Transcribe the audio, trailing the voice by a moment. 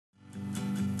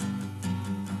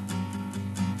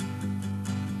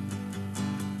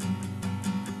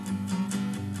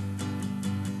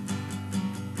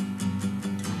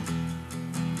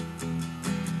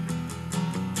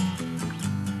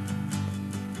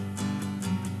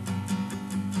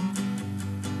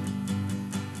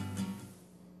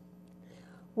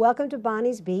Welcome to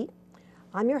Bonnie's Beat.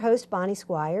 I'm your host, Bonnie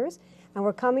Squires, and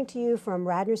we're coming to you from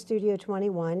Radnor Studio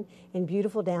 21 in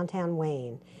beautiful downtown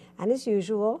Wayne. And as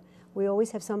usual, we always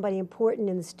have somebody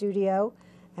important in the studio,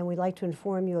 and we'd like to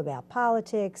inform you about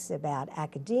politics, about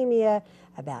academia,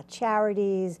 about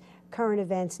charities, current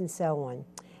events, and so on.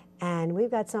 And we've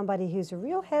got somebody who's a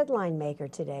real headline maker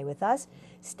today with us,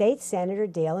 State Senator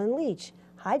Daylin Leach.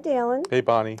 Hi, Daylin. Hey,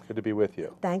 Bonnie. Good to be with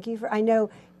you. Thank you for, I know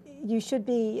you should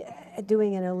be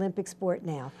doing an Olympic sport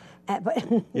now. But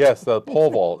yes, the pole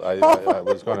vault. I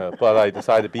was going to, but I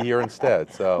decided to be here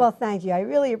instead. So. Well, thank you. I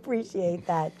really appreciate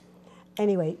that.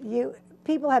 Anyway,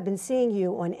 people have been seeing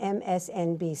you on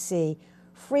MSNBC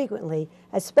frequently,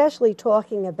 especially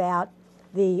talking about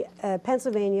the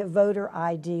Pennsylvania voter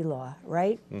ID law,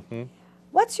 right? Mm-hmm.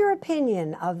 What's your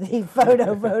opinion of the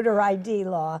voter ID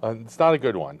law? It's not a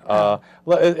good one.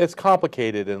 It's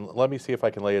complicated, and let me see if I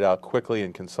can lay it out quickly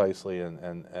and concisely and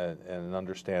in an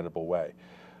understandable way.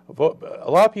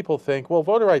 A lot of people think, well,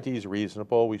 voter ID is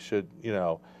reasonable. We should,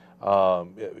 a lot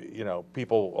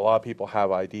of people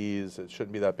have IDs. It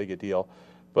shouldn't be that big a deal.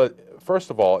 But first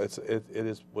of all,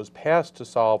 was passed to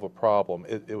solve a problem.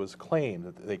 It was claimed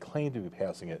that they claimed to be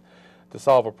passing it to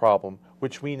solve a problem,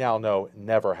 which we now know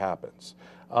never happens.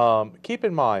 Keep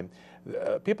in mind,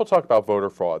 people talk about voter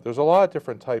fraud. There's a lot of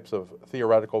different types of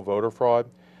theoretical voter fraud.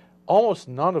 Almost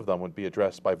none of them would be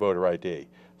addressed by voter ID.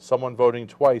 Someone voting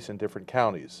twice in different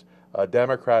counties, a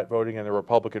Democrat voting in a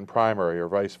Republican primary or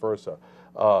vice versa,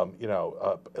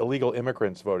 illegal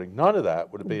immigrants voting. None of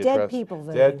that would be addressed. Dead people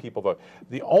voting. Dead people voting.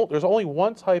 There's only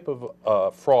one type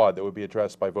of fraud that would be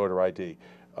addressed by voter ID,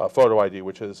 photo ID,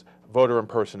 which is voter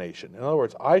impersonation. In other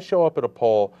words, I show up at a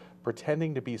poll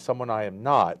pretending to be someone I am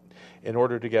not in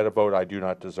order to get a vote I do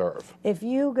not deserve. If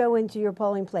you go into your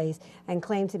polling place and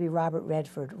claim to be Robert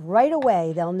Redford, right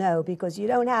away they'll know because you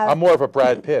don't have... I'm more of a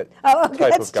Brad Pitt type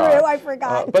that's of guy. True, I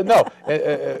forgot. But no,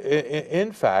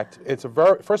 in fact, it's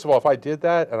first of all, if I did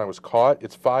that and I was caught,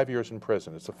 it's 5 years in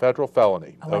prison. It's a federal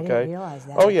felony. Oh, I didn't realize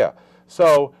that. Oh, yeah.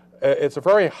 So it's a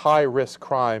very high-risk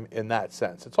crime in that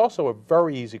sense. It's also a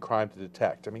very easy crime to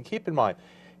detect. I mean, keep in mind,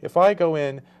 if I go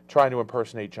in trying to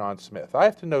impersonate John Smith, I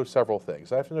have to know several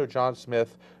things. I have to know John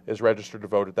Smith is registered to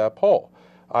vote at that poll.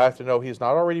 I have to know he's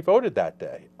not already voted that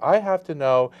day. I have to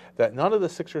know that none of the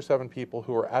 6 or 7 people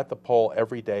who are at the poll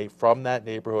every day from that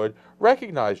neighborhood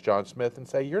recognize John Smith and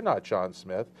say, you're not John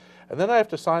Smith. And then I have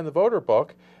to sign the voter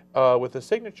book with a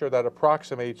signature that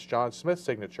approximates John Smith's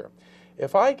signature.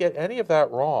 If I get any of that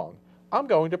wrong, I'm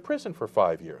going to prison for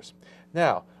 5 years.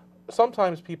 Now,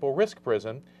 sometimes people risk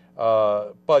prison,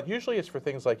 but usually it's for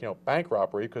things like, bank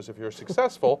robbery, because if you're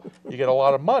successful, you get a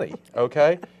lot of money,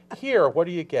 okay? Here, what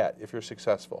do you get if you're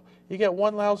successful? You get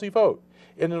one lousy vote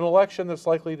in an election that's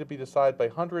likely to be decided by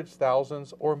hundreds,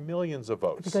 thousands, or millions of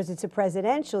votes. Because it's a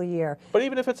presidential year. But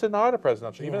even if it's not a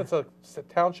presidential, even if it's a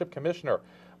township commissioner,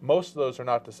 most of those are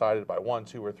not decided by 1,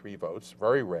 2, or 3 votes,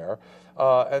 very rare.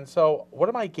 And so what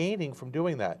am I gaining from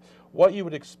doing that? What you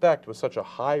would expect with such a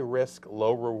high-risk,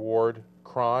 low-reward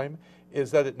crime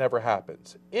is that it never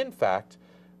happens. In fact,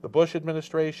 the Bush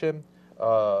administration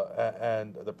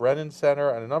and the Brennan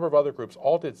Center and a number of other groups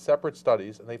all did separate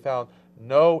studies, and they found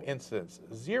no incidents,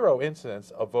 0 incidents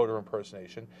of voter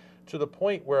impersonation, to the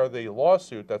point where the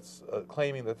lawsuit that's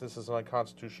claiming that this is an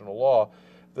unconstitutional law,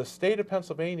 the state of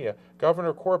Pennsylvania,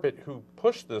 Governor Corbett, who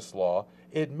pushed this law,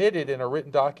 admitted in a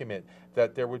written document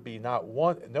that there would be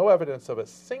no evidence of a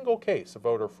single case of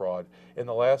voter fraud in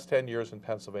the last 10 years in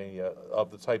Pennsylvania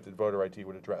of the type that voter ID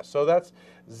would address. So that's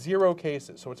 0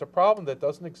 cases. So it's a problem that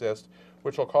doesn't exist,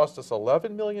 which will cost us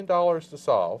 $11 million to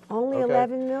solve. Only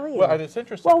 $11 million. Well, and it's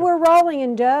interesting. Well, we're rolling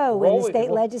in dough in the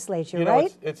state legislature,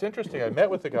 right? It's interesting. I met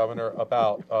with the governor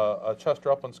about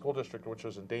Chester Upland School District, which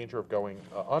was in danger of going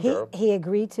under. He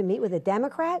agreed to meet with a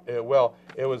Democrat? It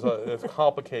was a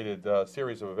complicated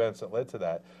series of events that led to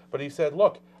that. But he said,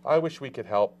 look, I wish we could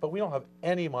help, but we don't have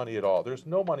any money at all. There's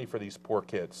no money for these poor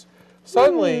kids.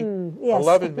 Suddenly, yes.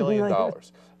 $11 million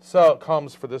so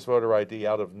comes for this voter ID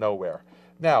out of nowhere.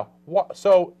 Now,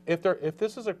 so if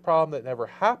this is a problem that never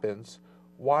happens,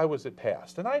 why was it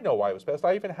passed? And I know why it was passed.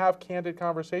 I even have candid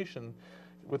conversation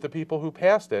with the people who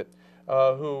passed it,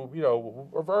 who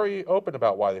were very open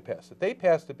about why they passed it. They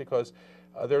passed it because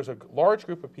there's a large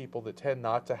group of people that tend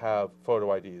not to have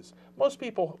photo IDs. Most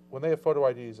people, when they have photo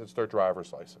IDs, it's their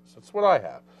driver's license. It's what I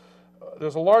have.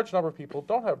 There's a large number of people who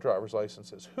don't have driver's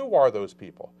licenses. Who are those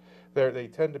people? They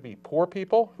tend to be poor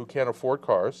people who can't afford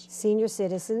cars. Senior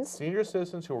citizens. Senior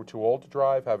citizens who are too old to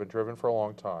drive, haven't driven for a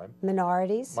long time.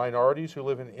 Minorities. Minorities who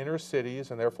live in inner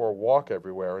cities and therefore walk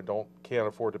everywhere and can't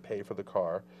afford to pay for the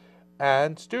car.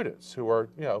 and students who are,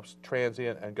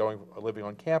 transient and living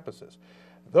on campuses.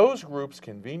 Those groups,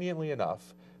 conveniently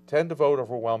enough, tend to vote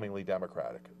overwhelmingly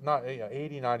Democratic, not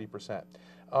 80, 90%.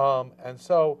 And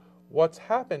so what's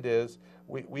happened is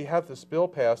we have this bill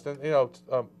passed, and the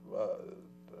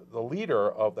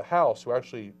leader of the House, who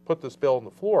actually put this bill on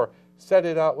the floor, said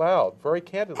it out loud, very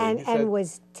candidly. And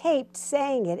was taped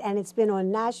saying it, and it's been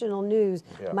on national news.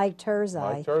 Yeah, Mike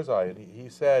Terzai. Mike Terzai, and he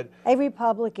said, a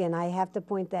Republican. I have to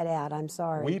point that out. I'm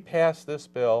sorry. we passed this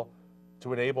bill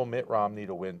to enable Mitt Romney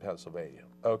to win Pennsylvania.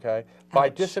 Okay, by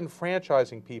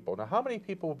disenfranchising people. Now, how many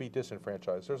people will be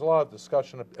disenfranchised? There's a lot of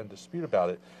discussion and dispute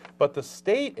about it, but the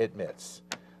state admits,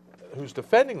 who's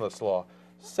defending this law,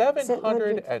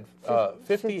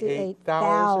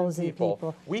 758,000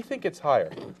 people. We think it's higher.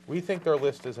 We think their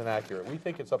list is inaccurate. We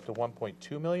think it's up to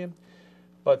 1.2 million.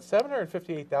 But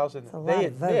 758,000, they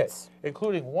admit,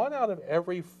 including 1 out of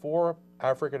every 4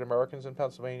 African Americans in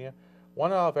Pennsylvania,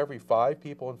 1 out of every 5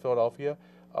 people in Philadelphia,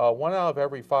 1 out of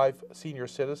every 5 senior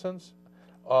citizens,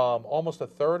 almost a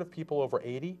third of people over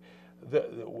 80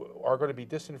 are going to be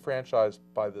disenfranchised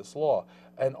by this law.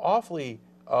 An awfully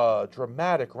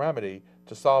dramatic remedy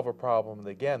to solve a problem that,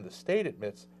 again, the state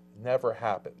admits never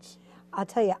happens. I'll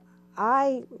tell you,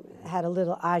 I had a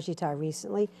little agita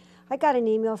recently. I got an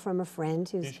email from a friend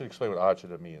who's... You should explain what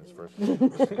agita means first.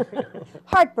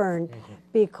 Heartburn,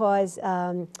 because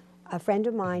a friend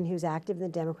of mine who's active in the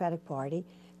Democratic Party,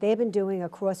 they have been doing a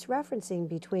cross-referencing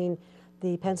between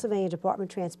the Pennsylvania Department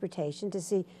of Transportation to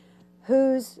see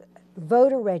whose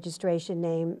voter registration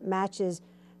name matches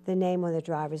the name on the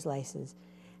driver's license.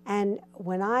 And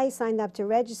when I signed up to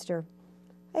register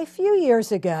a few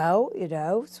years ago,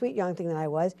 sweet young thing that I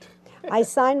was, I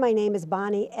signed my name as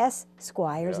Bonnie S.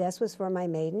 Squires. Yeah. S was for my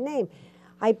maiden name.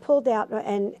 I pulled out,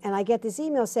 and I get this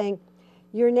email saying,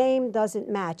 your name doesn't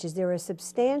match. Is there a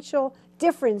substantial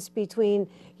difference between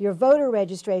your voter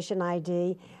registration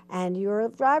ID and your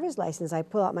driver's license? I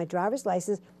pull out my driver's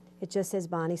license. It just says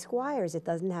Bonnie Squires. It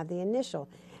doesn't have the initial.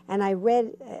 And I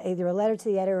read either a letter to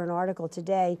the editor or an article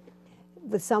today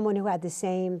with someone who had the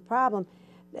same problem.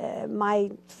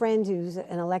 My friend who's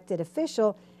an elected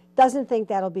official doesn't think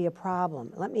that'll be a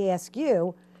problem. Let me ask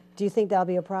you, do you think that'll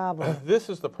be a problem? This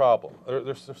is the problem.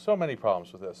 There's so many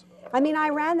problems with this. I mean, I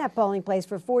ran that polling place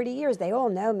for 40 years. They all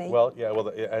know me. Well, yeah,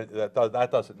 that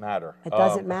doesn't matter. It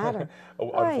doesn't matter.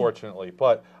 Unfortunately. Right.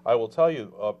 But I will tell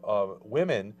you,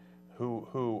 women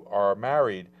who are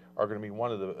married are going to be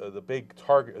one of the big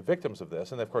target victims of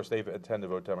this, and of course they tend to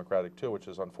vote Democratic too, which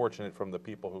is unfortunate from the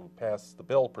people who passed the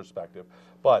bill perspective.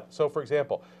 But so, for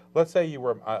example, let's say you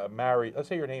were married. Let's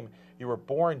say you were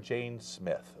born Jane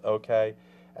Smith, okay,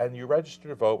 and you registered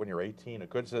to vote when you're 18. A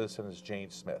good citizen is Jane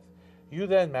Smith. You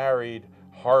then married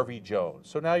Harvey Jones.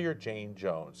 So now you're Jane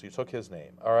Jones. You took his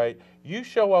name, all right? You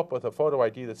show up with a photo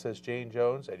ID that says Jane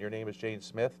Jones and your name is Jane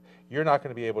Smith, you're not going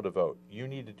to be able to vote. You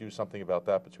need to do something about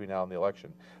that between now and the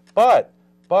election. But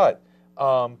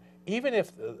even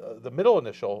if the middle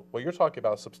initial, well, you're talking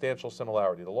about substantial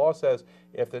similarity. The law says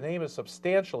if the name is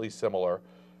substantially similar,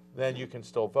 then you can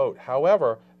still vote.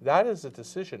 However, that is a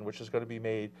decision which is going to be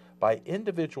made by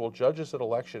individual judges at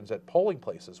elections at polling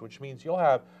places, which means you'll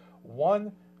have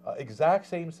one exact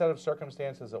same set of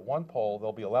circumstances at one poll,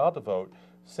 they'll be allowed to vote.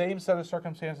 Same set of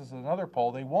circumstances at another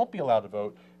poll, they won't be allowed to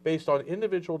vote based on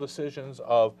individual decisions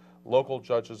of local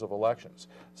judges of elections.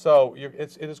 So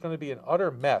it is going to be an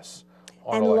utter mess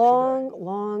on election day.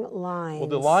 Long lines. Well,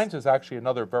 the lines is actually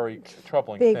another very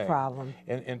troubling thing. Big problem.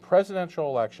 In presidential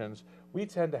elections, we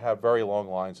tend to have very long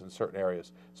lines in certain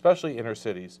areas, especially inner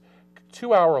cities,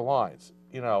 2-hour lines,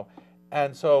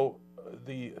 and so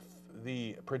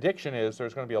the prediction is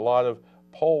there's going to be a lot of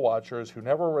poll watchers who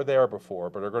never were there before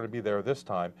but are going to be there this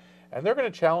time, and they're going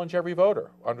to challenge every voter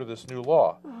under this new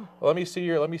law. Well, let me see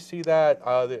that,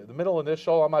 the middle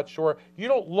initial, I'm not sure. You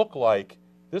don't look like,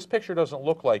 this picture doesn't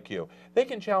look like you. They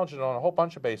can challenge it on a whole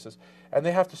bunch of bases, and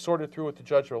they have to sort it through with the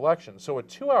judge of election. So a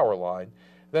 2-hour line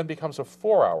then becomes a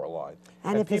 4-hour line,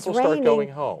 and if people it's raining, start going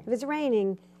home. If it's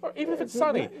raining, or even if it's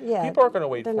sunny, yeah, people aren't going to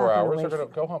wait 4 hours. They're going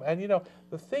to go home. And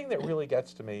the thing that really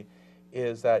gets to me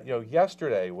is that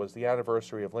yesterday was the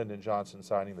anniversary of Lyndon Johnson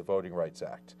signing the Voting Rights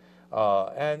Act,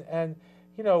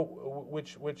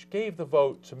 which gave the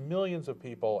vote to millions of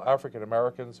people, African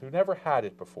Americans, who never had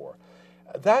it before.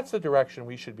 That's the direction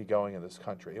we should be going in this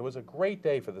country. It was a great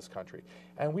day for this country,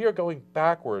 and we are going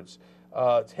backwards,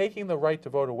 taking the right to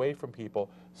vote away from people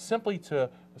simply for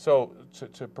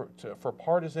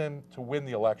partisan to win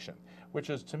the election, which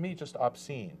is to me just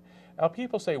obscene. Now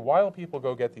people say, why don't people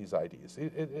go get these IDs?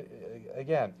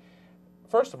 Again,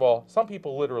 first of all, some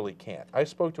people literally can't. I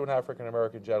spoke to an African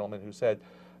American gentleman who said,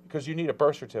 because you need a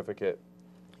birth certificate.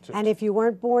 And if you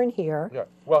weren't born here. Yeah.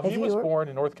 Well, he was born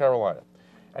in North Carolina.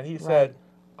 And he said,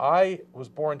 I was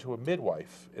born to a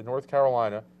midwife in North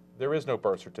Carolina. There is no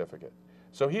birth certificate.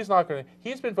 So he's not going to,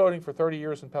 he's been voting for 30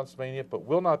 years in Pennsylvania, but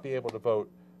will not be able to vote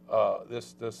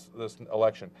this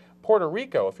election. Puerto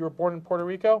Rico, if you were born in Puerto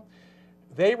Rico,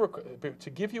 to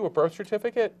give you a birth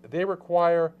certificate, they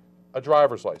require a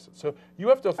driver's license. So you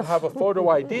have to have a photo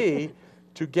ID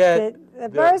to get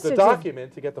the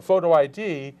document, to get the photo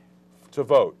ID to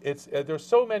vote. There's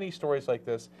so many stories like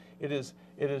this. It is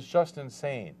just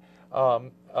insane.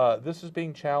 This is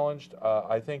being challenged.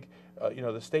 I think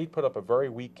the state put up a very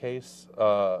weak case.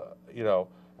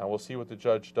 And we'll see what the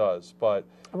judge does. But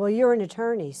well, you're an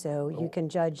attorney, so you can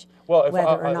judge whether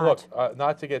or not. Look,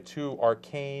 not to get too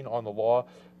arcane on the law,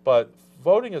 but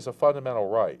voting is a fundamental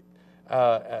right.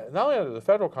 Not only under the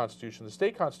federal constitution, the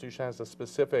state constitution has a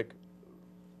specific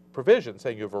provision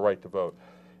saying you have a right to vote.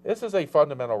 This is a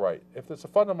fundamental right. If it's a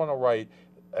fundamental right,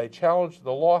 the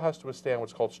law has to withstand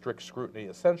what's called strict scrutiny.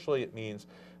 Essentially, it means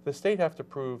the state have to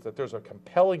prove that there's a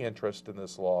compelling interest in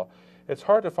this law. It's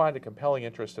hard to find a compelling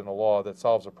interest in a law that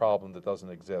solves a problem that doesn't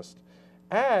exist.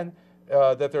 And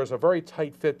that there's a very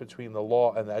tight fit between the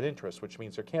law and that interest, which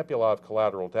means there can't be a lot of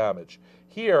collateral damage.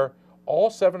 Here, all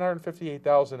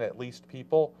 758,000 at least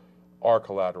people are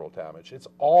collateral damage. It's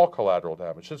all collateral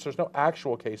damage. Since there's no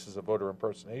actual cases of voter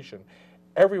impersonation,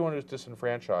 everyone who's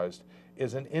disenfranchised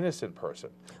is an innocent person.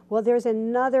 Well, there's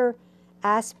another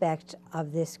aspect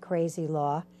of this crazy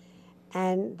law,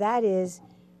 and that is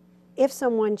if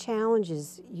someone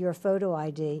challenges your photo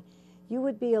ID, you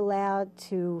would be allowed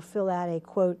to fill out a,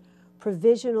 quote,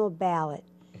 provisional ballot.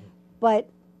 But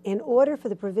in order for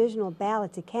the provisional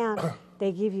ballot to count,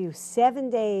 they give you 7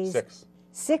 days,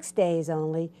 6 days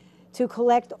only, to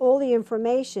collect all the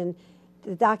information,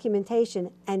 the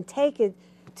documentation, and take it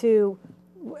to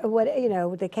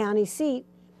the county seat.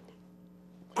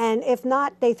 And if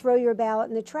not, they throw your ballot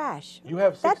in the trash.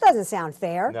 That doesn't sound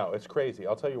fair. No, it's crazy.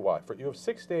 I'll tell you why. You have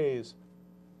 6 days.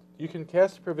 You can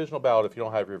cast a provisional ballot if you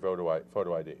don't have your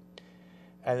photo ID.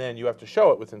 And then you have to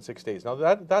show it within 6 days. Now,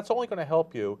 that's only going to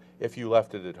help you if you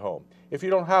left it at home. If you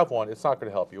don't have one, it's not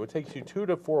going to help you. It takes you 2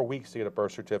 to 4 weeks to get a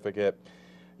birth certificate.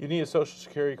 You need a Social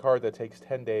Security card that takes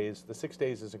 10 days. The 6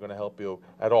 days isn't going to help you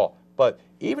at all. But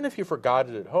even if you forgot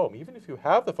it at home, even if you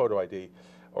have the photo ID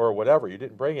or whatever, you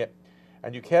didn't bring it,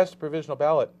 and you cast a provisional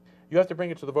ballot, you have to bring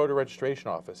it to the voter registration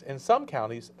office. In some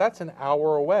counties, that's an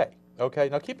hour away. Okay?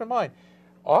 Now keep in mind,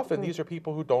 often these are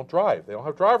people who don't drive. They don't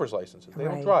have driver's licenses. They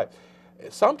don't drive.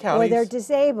 Some counties, or they're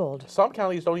disabled. Some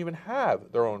counties don't even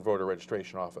have their own voter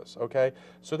registration office. Okay?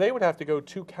 So they would have to go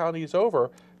 2 counties over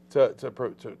to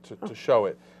show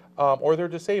it. Or they're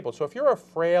disabled. So if you're a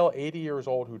frail 80 years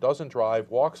old who doesn't drive,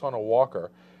 walks on a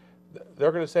walker,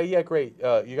 they're going to say, yeah, great,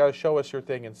 you got to show us your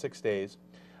thing in 6 days.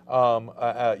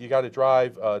 You got to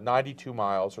drive 92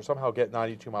 miles or somehow get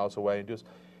 92 miles away and do this.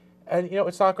 And,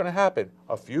 it's not going to happen.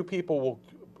 A few people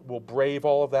will brave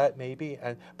all of that maybe.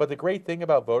 But the great thing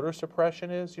about voter suppression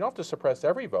is you don't have to suppress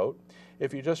every vote.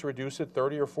 If you just reduce it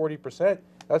 30 or 40%,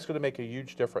 that's going to make a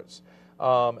huge difference.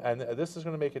 And this is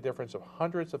going to make a difference of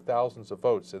hundreds of thousands of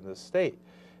votes in this state.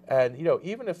 And,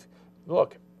 even if,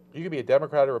 look, you can be a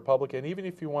Democrat or Republican, even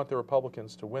if you want the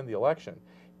Republicans to win the election,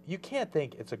 you can't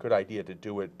think it's a good idea to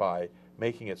do it by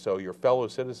making it so your fellow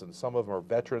citizens, some of them are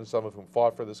veterans, some of whom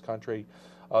fought for this country,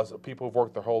 so people who've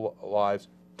worked their whole lives,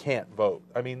 can't vote.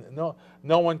 I mean,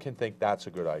 no one can think that's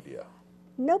a good idea.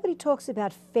 Nobody talks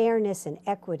about fairness and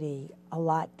equity a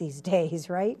lot these days,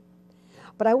 right?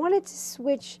 But I wanted to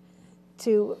switch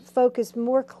to focus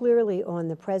more clearly on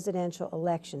the presidential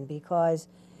election because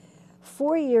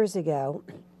 4 years ago,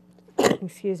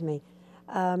 excuse me,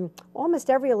 almost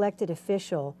every elected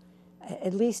official,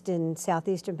 at least in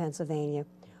southeastern Pennsylvania,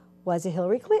 was a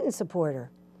Hillary Clinton supporter.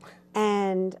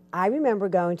 And I remember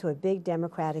going to a big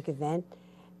Democratic event,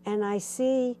 and I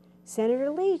see Senator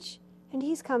Leach, and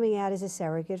he's coming out as a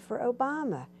surrogate for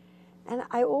Obama. And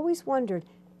I always wondered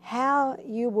how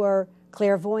you were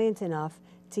clairvoyant enough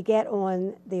to get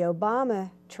on the Obama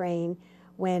train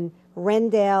when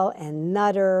Rendell and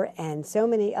Nutter and so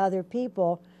many other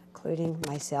people, including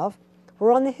myself,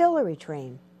 were on the Hillary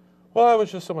train. Well, I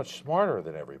was just so much smarter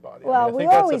than everybody. Well, I mean, we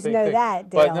always know that,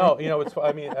 Daylin. But no,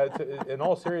 in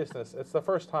all seriousness, it's the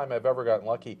first time I've ever gotten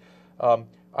lucky.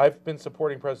 I've been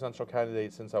supporting presidential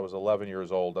candidates since I was 11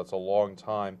 years old. That's a long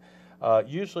time.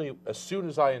 Usually, as soon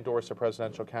as I endorse a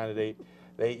presidential candidate,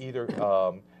 they either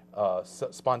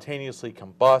spontaneously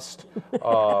combust,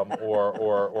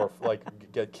 or like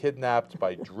get kidnapped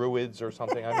by druids or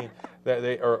something. I mean,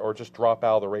 or just drop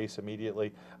out of the race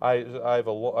immediately. I have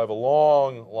a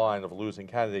long line of losing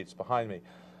candidates behind me.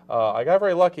 I got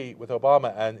very lucky with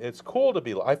Obama, and it's cool to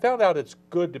be. I found out it's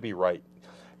good to be right,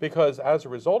 because as a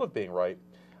result of being right,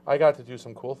 I got to do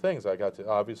some cool things. I got to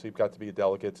obviously got to be a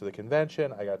delegate to the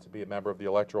convention. I got to be a member of the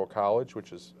Electoral College,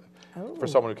 which is, for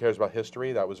someone who cares about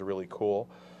history, that was really cool.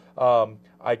 I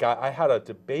had a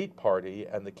debate party,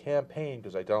 and the campaign,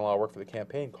 because I'd done a lot of work for the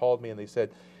campaign, called me and they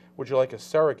said, "Would you like a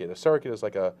surrogate?" A surrogate is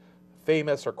like a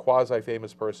famous or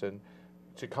quasi-famous person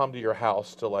to come to your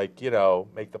house to, like,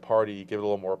 make the party, give it a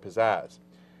little more pizzazz.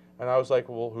 And I was like,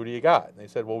 "Well, who do you got?" And they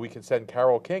said, "Well, we can send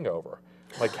Carole King over."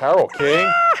 I'm like, "Carole King?"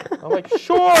 I'm like,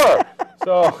 "Sure."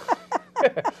 So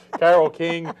Carole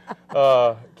King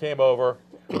came over,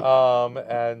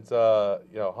 and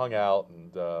hung out,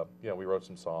 and we wrote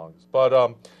some songs.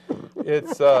 But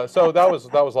it's so that was a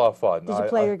lot of fun. Did you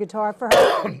play your guitar for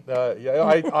her? Yeah,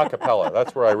 a cappella.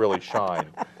 That's where I really shine,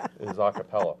 is a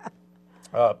cappella.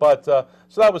 So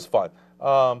that was fun.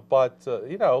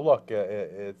 Look,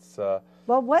 it's.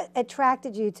 Well, what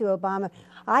attracted you to Obama?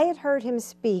 I had heard him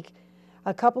speak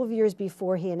a couple of years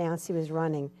before he announced he was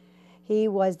running. He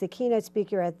was the keynote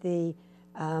speaker at the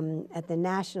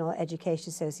National Education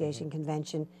Association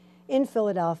convention in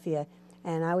Philadelphia,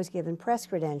 and I was given press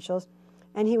credentials,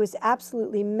 and he was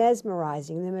absolutely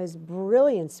mesmerizing, the most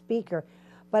brilliant speaker.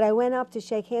 But I went up to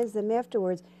shake hands with him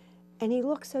afterwards, and he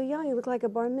looked so young. He looked like a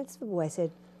bar mitzvah boy. I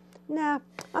said, "Nah,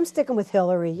 I'm sticking with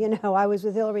Hillary." I was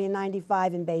with Hillary in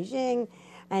 '95 in Beijing,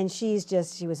 and she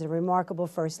was a remarkable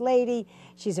first lady.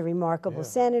 She's a remarkable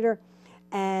senator.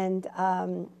 And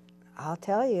I'll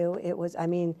tell you,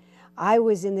 I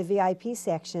was in the VIP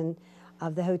section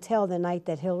of the hotel the night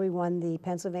that Hillary won the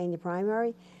Pennsylvania primary.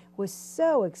 It was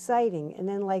so exciting. And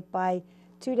then, like, by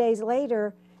 2 days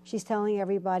later, she's telling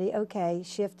everybody, "Okay,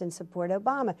 shift and support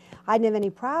Obama." I didn't have any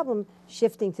problem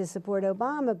shifting to support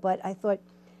Obama, but I thought,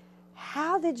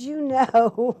 how did you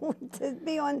know to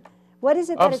be on? What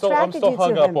is it that attracted you to him?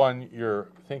 I'm still hung up on your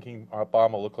thinking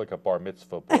Obama looked like a bar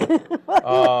mitzvah boy.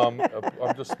 I'm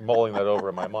just mulling that over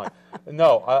in my mind.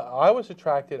 No, I was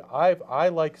attracted. I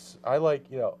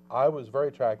was very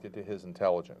attracted to his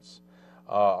intelligence.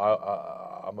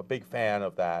 I'm a big fan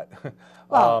of that.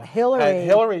 Well,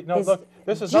 Hillary. No, look,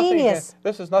 this is genius.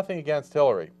 nothing against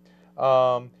Hillary.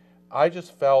 I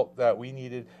just felt that we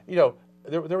needed,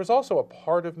 there was also a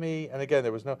part of me, and again,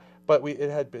 there was no, but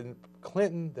it had been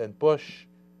Clinton, then Bush.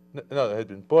 No, it had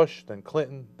been Bush, then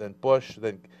Clinton, then Bush,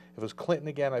 then it was Clinton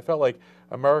again. I felt like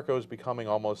America was becoming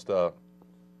almost not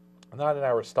an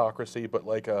aristocracy, but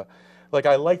like I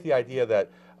like the idea that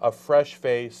a fresh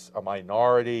face, a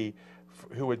minority,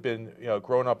 who had been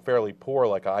grown up fairly poor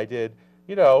like I did,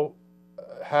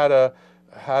 had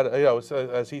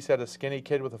as he said, a skinny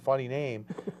kid with a funny name.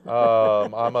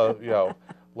 I'm a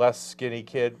less skinny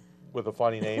kid with a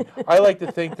funny name. I like to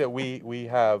think that we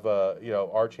have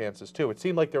our chances too. It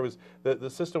seemed like there was the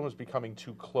system was becoming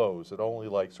too closed. That only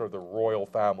like sort of the royal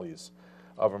families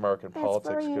of American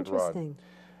politics could run.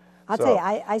 I'll tell you,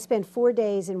 I spent 4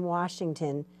 days in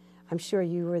Washington. I'm sure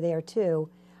you were there too,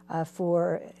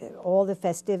 for all the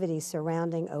festivities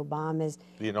surrounding Obama's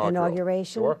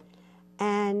inauguration. Sure.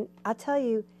 And I'll tell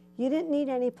you, you didn't need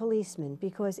any policemen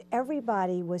because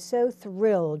everybody was so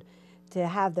thrilled to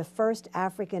have the first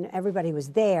everybody was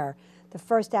there, the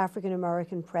first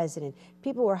African-American president.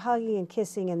 People were hugging and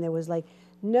kissing, and there was like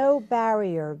no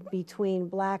barrier between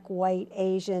black, white,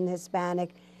 Asian,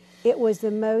 Hispanic. It was the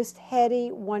most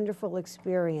heady, wonderful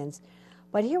experience.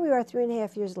 But here we are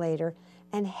 3.5 years later,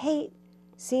 and hate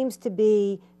seems to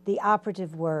be the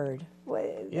operative word.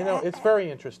 It's very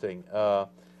interesting.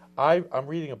 I'm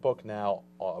reading a book now,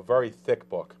 a very thick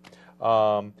book,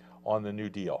 on the New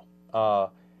Deal.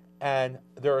 And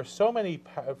there are so many,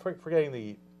 forgetting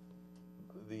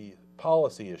the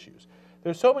policy issues,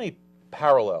 there's so many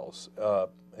parallels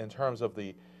in terms of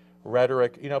the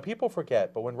rhetoric. People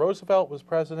forget, but when Roosevelt was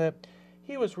president,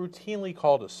 he was routinely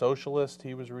called a socialist.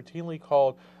 He was routinely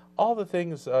called all the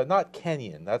things, not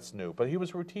Kenyan, that's new, but he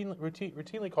was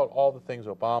routinely called all the things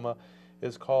Obama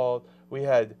is called. We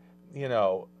had,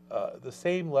 the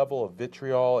same level of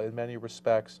vitriol in many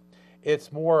respects.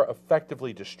 It's more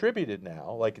effectively distributed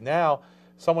now. Like now,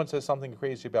 someone says something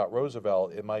crazy about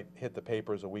Roosevelt, it might hit the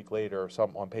papers a week later,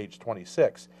 on page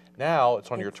 26. Now it's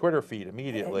on your Twitter feed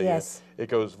immediately. Yes. It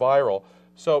goes viral.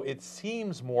 So it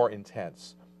seems more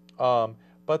intense.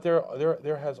 But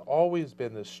there has always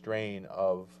been this strain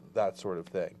of that sort of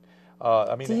thing.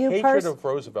 The hatred of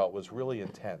Roosevelt was really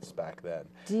intense back then.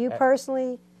 Do you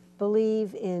personally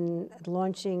believe in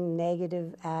launching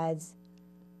negative ads?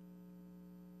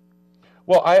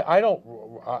 Well, I don't,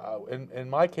 in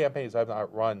my campaigns, I've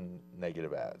not run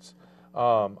negative ads. I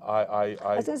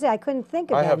was going to say, I couldn't think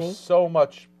of I have any. so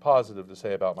much positive to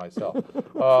say about myself.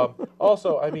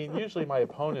 Also, I mean, usually my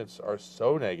opponents are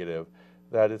so negative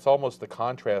that it's almost the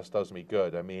contrast does me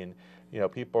good. I mean, you know,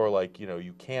 people are like, you know,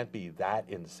 you can't be that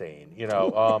insane, you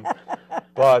know.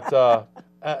 But,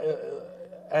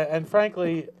 and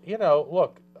frankly, you know,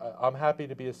 look, I'm happy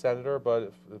to be a senator,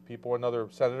 but if people want another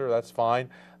senator, that's fine.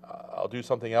 I'll do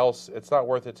something else. It's not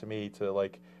worth it to me to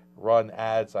like run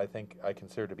ads I think I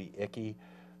consider to be icky,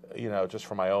 you know, just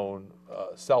for my own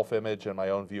self-image and my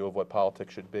own view of what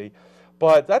politics should be.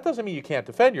 But that doesn't mean you can't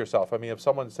defend yourself. I mean, if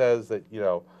someone says that, you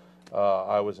know,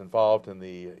 I was involved in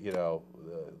the, you know,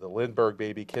 the Lindbergh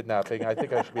baby kidnapping, I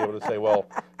think I should be able to say, well,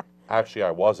 actually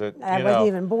I wasn't. I wasn't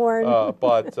even born.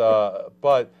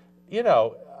 But you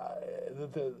know,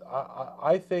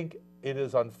 I think it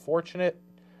is unfortunate.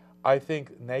 I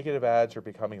think negative ads are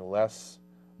becoming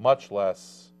much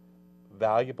less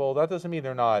valuable. That doesn't mean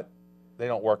they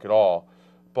don't work at all,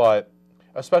 but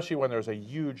especially when there's a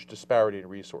huge disparity in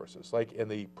resources. Like in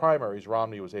the primaries,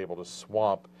 Romney was able to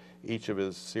swamp each of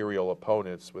his serial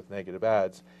opponents with negative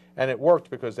ads, and it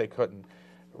worked because they couldn't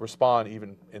respond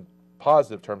even in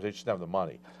positive terms. They just didn't have the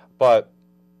money. But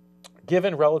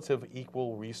given relative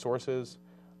equal resources,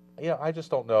 yeah, I just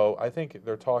don't know. I think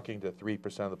they're talking to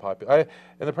 3% of the population.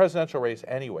 In the presidential race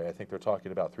anyway, I think they're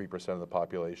talking about 3% of the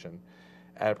population,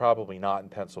 and probably not in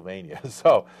Pennsylvania.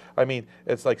 So, I mean,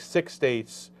 it's like 6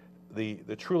 states,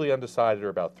 the truly undecided are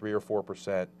about 3 or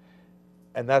 4%,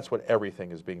 and that's what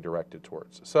everything is being directed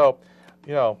towards. So,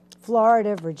 you know.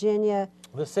 Florida, Virginia.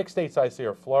 The 6 states I see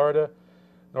are Florida,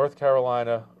 North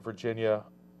Carolina, Virginia,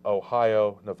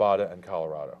 Ohio, Nevada, and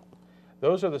Colorado.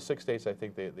 Those are the 6 states I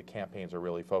think the campaigns are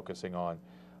really focusing on.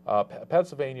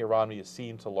 Pennsylvania, Romney is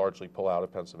seen to largely pull out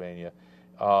of Pennsylvania,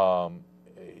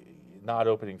 not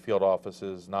opening field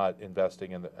offices, not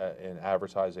investing in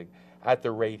advertising at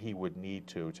the rate he would need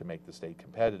to make the state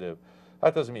competitive.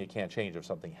 That doesn't mean it can't change if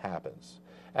something happens.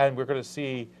 And we're going to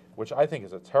see, which I think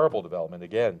is a terrible development,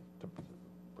 again,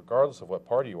 regardless of what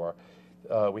party you are,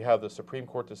 we have the Supreme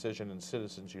Court decision in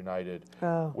Citizens United,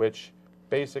 which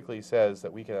basically says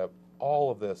that we can have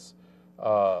all of this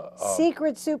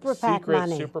secret super PAC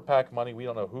money. Super PAC money. We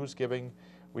don't know who's giving.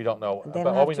 We don't know. But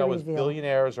all we know is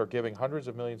billionaires are giving hundreds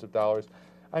of millions of dollars.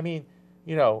 I mean,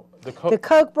 you know, the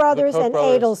Koch brothers and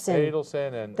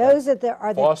Adelson and those are the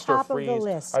top of the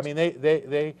list. I mean,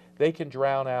 they can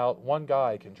drown out. One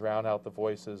guy can drown out the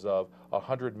voices of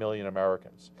 100 million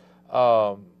Americans,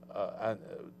 and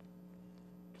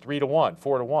 3 to 1,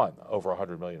 4 to 1 over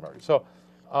 100 million Americans. So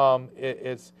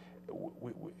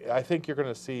I think you're going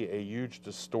to see a huge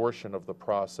distortion of the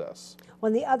process.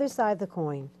 On the other side of the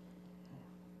coin,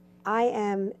 I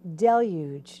am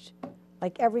deluged,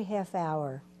 like every half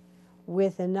hour,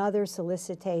 with another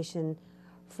solicitation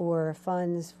for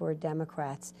funds for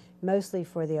Democrats, mostly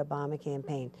for the Obama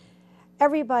campaign.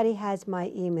 Everybody has my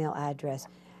email address,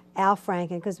 Al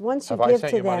Franken, because once you give to them... Have I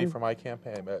sent you money for my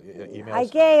campaign emails?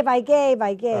 I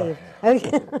gave.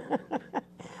 Okay.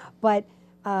 But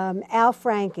Al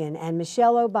Franken and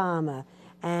Michelle Obama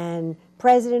and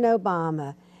President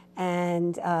Obama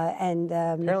and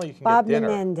Bob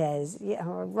Menendez, yeah,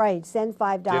 right? Send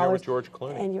 $5. Dinner with George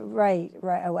Clooney. And right.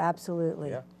 Oh,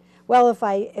 absolutely. Yeah. Well, if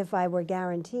I were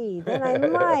guaranteed, then I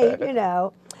might, you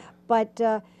know. But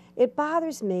it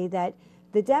bothers me that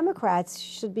the Democrats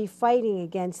should be fighting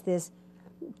against this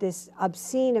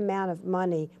obscene amount of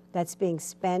money that's being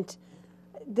spent.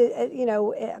 You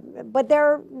know, but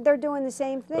they're doing the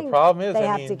same thing. The problem is they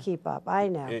have to keep up. I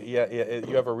know. Yeah,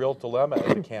 you have a real dilemma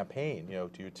as a campaign. You know,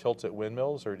 do you tilt at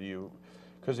windmills or do you?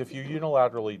 Because if you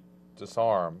unilaterally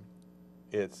disarm,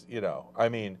 it's, you know, I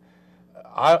mean,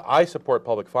 I support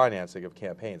public financing of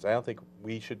campaigns. I don't think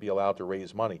we should be allowed to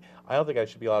raise money. I don't think I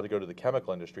should be allowed to go to the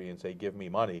chemical industry and say, give me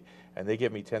money, and they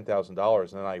give me $10,000, and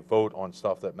then I vote on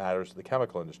stuff that matters to the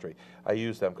chemical industry. I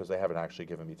use them because they haven't actually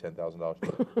given me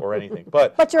 $10,000 or anything.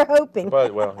 But you're hoping.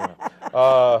 But, well, you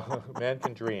know, man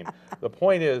can dream. The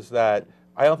point is that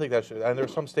I don't think that should, and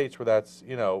there's some states where that's,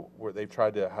 you know, where they've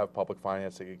tried to have public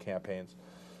financing in campaigns.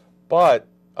 But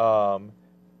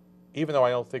even though I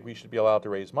don't think we should be allowed to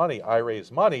raise money, I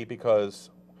raise money because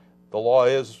the law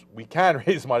is we can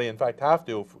raise money, in fact have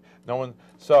to, if no one,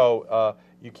 so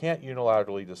you can't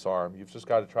unilaterally disarm. You've just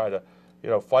got to try to, you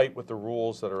know, fight with the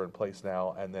rules that are in place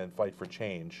now and then fight for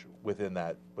change within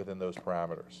those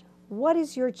parameters. What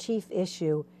is your chief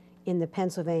issue in the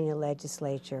Pennsylvania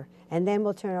legislature? And then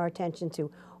we'll turn our attention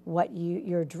to what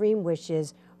your dream wish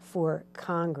is for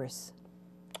Congress?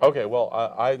 Okay, well,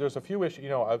 there's a few issues. You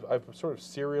know, I've sort of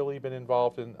serially been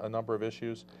involved in a number of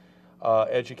issues.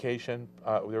 Education.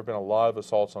 There have been a lot of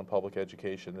assaults on public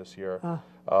education this year.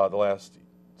 The last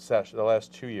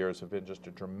 2 years have been just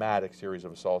a dramatic series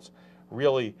of assaults,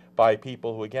 really by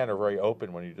people who, again, are very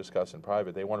open when you discuss in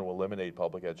private. They want to eliminate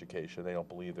public education. They don't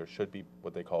believe there should be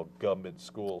what they call government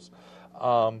schools.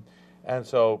 And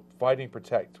so fighting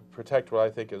protect what I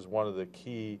think is one of the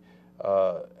key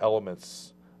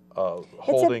elements of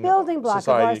holding it's a building block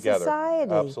society of our together.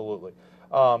 society. Absolutely.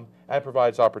 And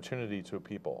provides opportunity to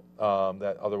people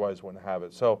that otherwise wouldn't have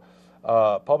it. So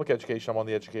public education, I'm on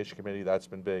the education committee, that's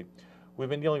been big. We've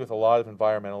been dealing with a lot of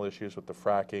environmental issues with the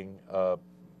fracking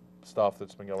stuff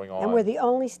that's been going on. And we're the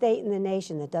only state in the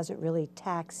nation that doesn't really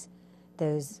tax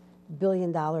those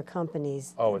billion-dollar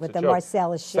companies with the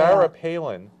Marcellus Shale. Sarah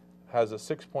Palin has a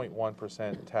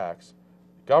 6.1% tax.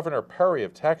 Governor Perry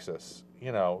of Texas,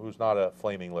 you know, who's not a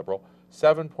flaming liberal,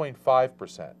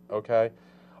 7.5%, okay?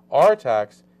 Our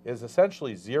tax is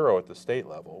essentially zero at the state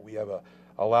level. We have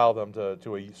allow them to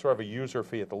do a sort of a user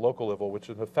fee at the local level, which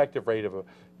is an effective rate of,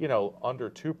 you know, under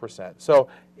 2%. So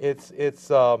it's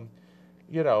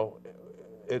you know,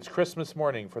 it's Christmas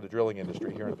morning for the drilling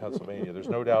industry here in Pennsylvania. There's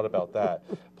no doubt about that.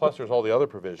 Plus, there's all the other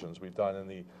provisions we've done in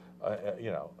the,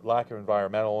 you know, lack of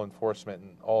environmental enforcement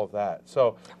and all of that.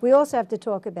 So we also have to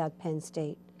talk about Penn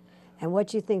State and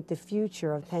what you think the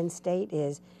future of Penn State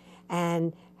is,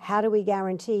 and how do we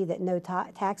guarantee that no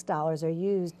tax dollars are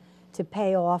used to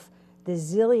pay off the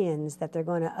zillions that they're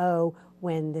going to owe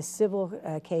when the civil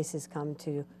cases come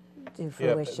to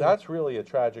fruition? Yeah, that's really a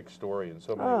tragic story in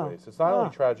so many ways. It's not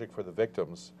only tragic for the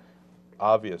victims,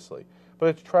 obviously, but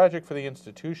it's tragic for the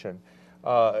institution,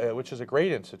 which is a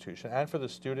great institution, and for the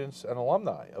students and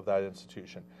alumni of that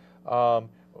institution.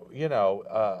 You know,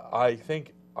 I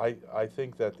think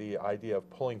that the idea of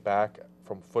pulling back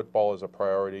from football as a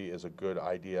priority is a good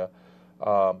idea,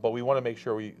 but we want to make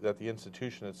sure that the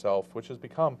institution itself, which has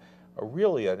become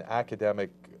really an academic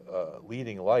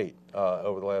leading light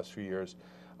over the last few years,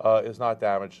 is not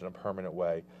damaged in a permanent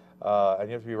way, and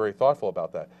you have to be very thoughtful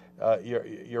about that.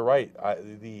 You're right.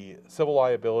 The civil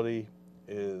liability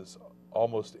is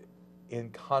almost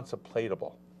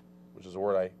incontemplatable, which is a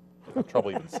word I have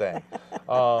trouble even saying.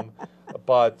 You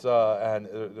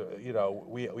know,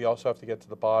 we also have to get to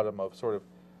the bottom of sort of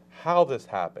how this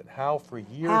happened, how for years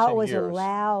and years. How it was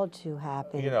allowed to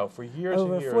happen. You know, for years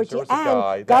and years, there was a and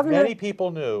guy that many people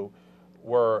knew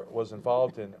was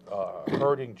involved in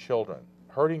hurting children.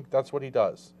 That's what he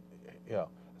does. You know,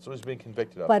 that's what he's being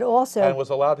convicted of. But also, and was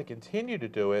allowed to continue to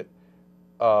do it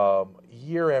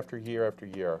year after year after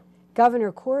year.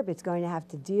 Governor Corbett's going to have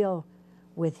to deal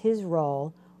with his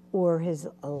role, or his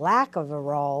lack of a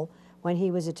role, when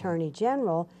he was Attorney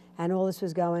General and all this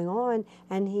was going on,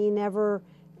 and he never,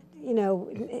 you know,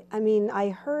 I mean, I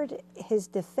heard his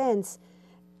defense.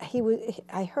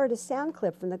 I heard a sound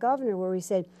clip from the governor where he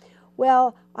said,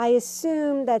 well, I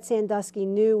assumed that Sandusky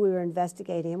knew we were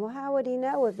investigating him. Well, how would he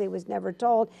know if he was never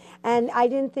told? And I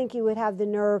didn't think he would have the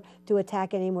nerve to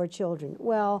attack any more children.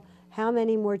 Well, how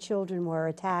many more children were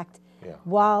attacked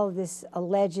while this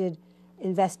alleged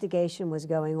investigation was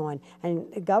going on?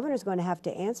 And the governor's going to have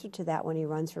to answer to that when he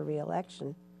runs for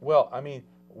re-election. Well, I mean,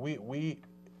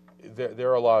 there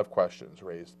are a lot of questions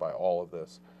raised by all of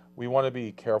this. We want to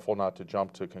be careful not to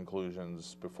jump to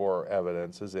conclusions before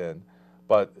evidence is in,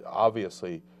 but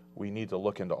obviously we need to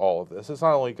look into all of this. It's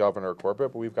not only Governor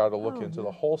Corbett, but we've got to look into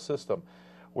the whole system,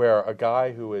 where a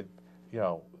guy who had, you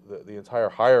know, the entire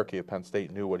hierarchy of Penn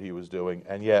State knew what he was doing,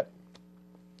 and yet.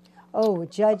 Oh,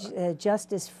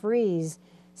 Justice Freeh's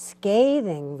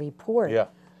scathing report. Yeah.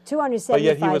 275 But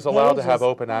yet he was allowed pages. to have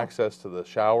open access to the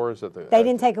showers at the. They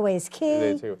didn't take away his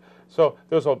key. So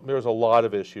there's a lot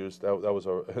of issues. That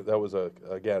was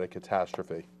again a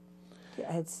catastrophe.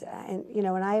 It's and you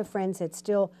know, and I have friends that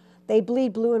still they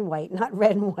bleed blue and white, not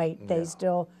red and white. They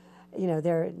still, you know,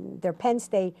 they're Penn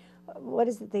State. What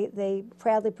is it? They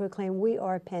proudly proclaim, we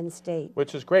are Penn State.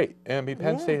 Which is great. And I mean,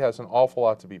 Penn State has an awful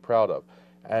lot to be proud of.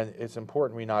 And it's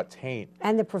important we not taint.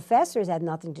 And the professors had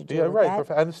nothing to do with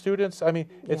that. And the students, I mean,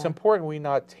 it's important we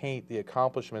not taint the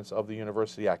accomplishments of the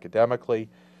university academically,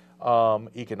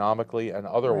 economically, and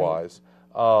otherwise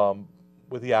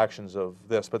with the actions of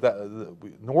this. But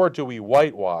nor do we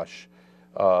whitewash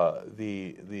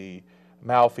the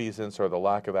malfeasance or the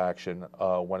lack of action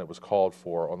when it was called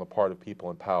for on the part of people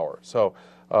in power. So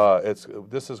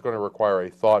this is going to require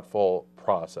a thoughtful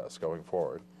process going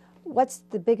forward. What's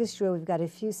the biggest joy? We've got a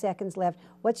few seconds left.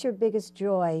 What's your biggest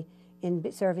joy in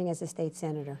serving as a state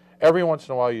senator? Every once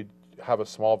in a while you have a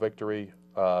small victory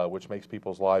which makes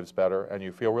people's lives better, and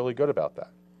you feel really good about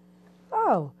that.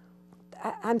 Oh,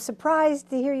 I'm surprised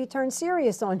to hear you turn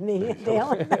serious on me,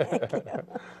 Daylin. Thank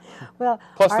you. Well,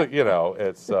 Plus, you know,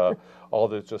 it's all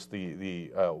the just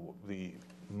the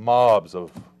mobs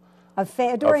of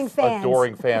adoring fans.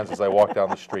 adoring fans as I walk down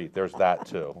the street. There's that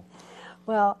too.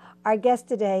 Well, our guest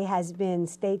today has been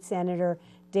State Senator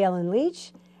Daylin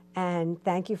Leach, and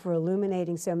thank you for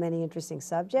illuminating so many interesting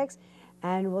subjects.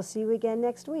 And we'll see you again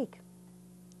next week.